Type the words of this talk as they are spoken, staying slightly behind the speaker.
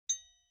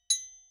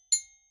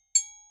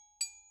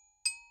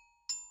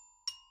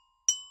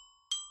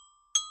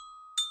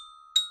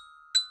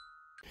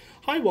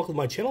Hi, welcome to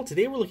my channel.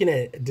 Today we're looking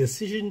at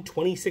Decision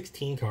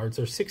 2016 cards.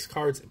 There's 6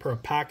 cards per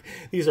pack.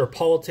 These are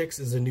Politics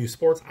is a new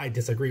sports. I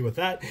disagree with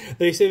that.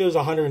 They say there's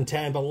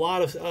 110, but a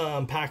lot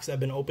of packs that have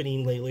been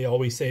opening lately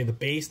always say the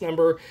base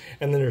number,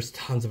 and then there's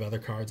tons of other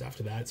cards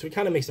after that. So it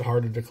kind of makes it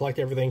harder to collect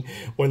everything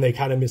when they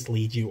kind of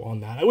mislead you on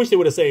that. I wish they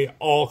would have said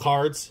all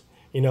cards.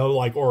 You know,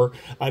 like, or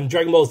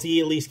Dragon Ball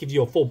Z at least gives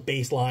you a full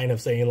baseline of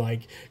saying,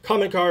 like,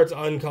 common cards,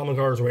 uncommon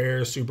cards,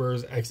 rares,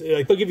 supers, X,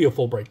 like, they'll give you a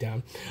full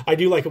breakdown. I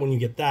do like it when you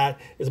get that.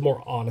 It's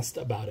more honest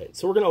about it.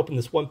 So we're going to open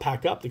this one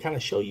pack up to kind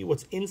of show you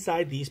what's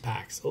inside these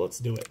packs. So let's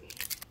do it.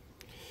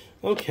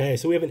 Okay,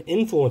 so we have an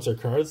influencer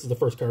card. This is the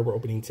first card we're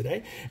opening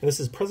today. And this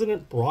is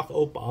President Barack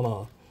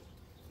Obama.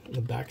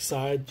 The back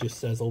side just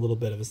says a little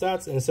bit of his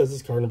stats, and it says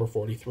it's card number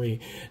 43.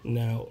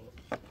 Now,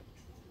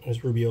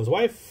 there's Rubio's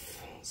wife.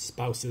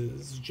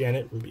 Spouses,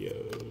 Janet Rubio.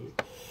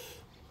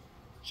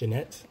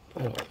 Jeanette?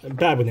 I don't know. I'm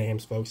bad with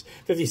names, folks.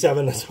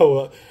 57,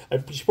 so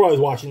she probably was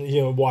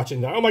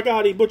watching that. Oh my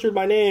god, he butchered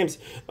my names.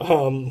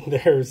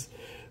 There's,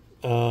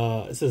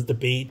 it says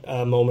debate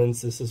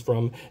moments. This is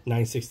from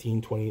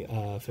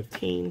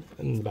 9/16/2015.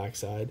 And the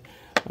backside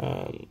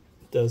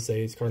does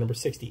say it's card number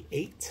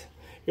 68.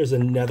 Here's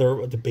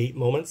another debate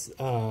moments,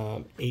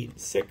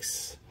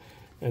 8/6.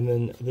 And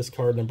then this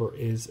card number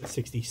is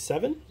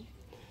 67.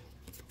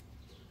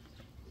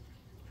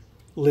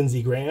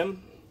 Lindsey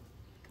Graham.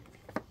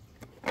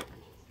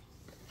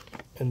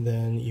 And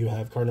then you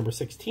have card number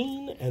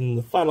 16. And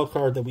the final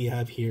card that we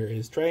have here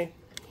is Trey.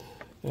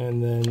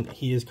 And then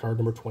he is card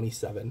number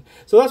 27.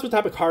 So that's what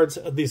type of cards.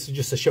 This is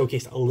just to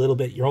showcase a little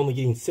bit. You're only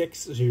getting 6.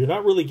 So you're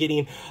not really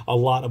getting a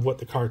lot of what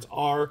the cards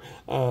are.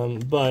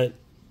 But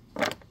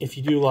if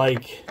you do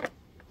like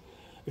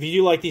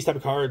these type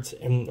of cards,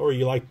 or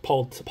you like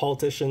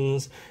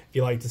politicians, if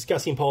you like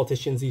discussing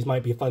politicians, these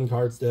might be fun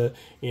cards to,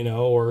 you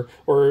know,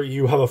 or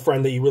you have a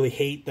friend that you really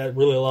hate that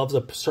really loves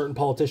a certain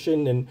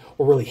politician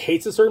or really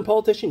hates a certain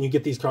politician, you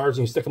get these cards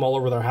and you stick them all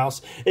over their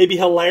house. It'd be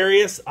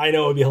hilarious. I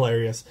know it'd be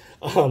hilarious.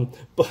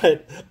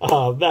 But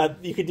that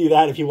you could do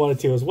that if you wanted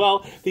to as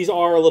well. These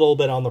are a little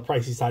bit on the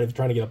pricey side if you're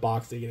trying to get a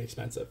box. They get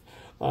expensive.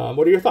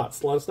 What are your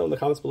thoughts? Let us know in the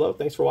comments below.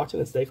 Thanks for watching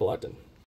and stay collecting.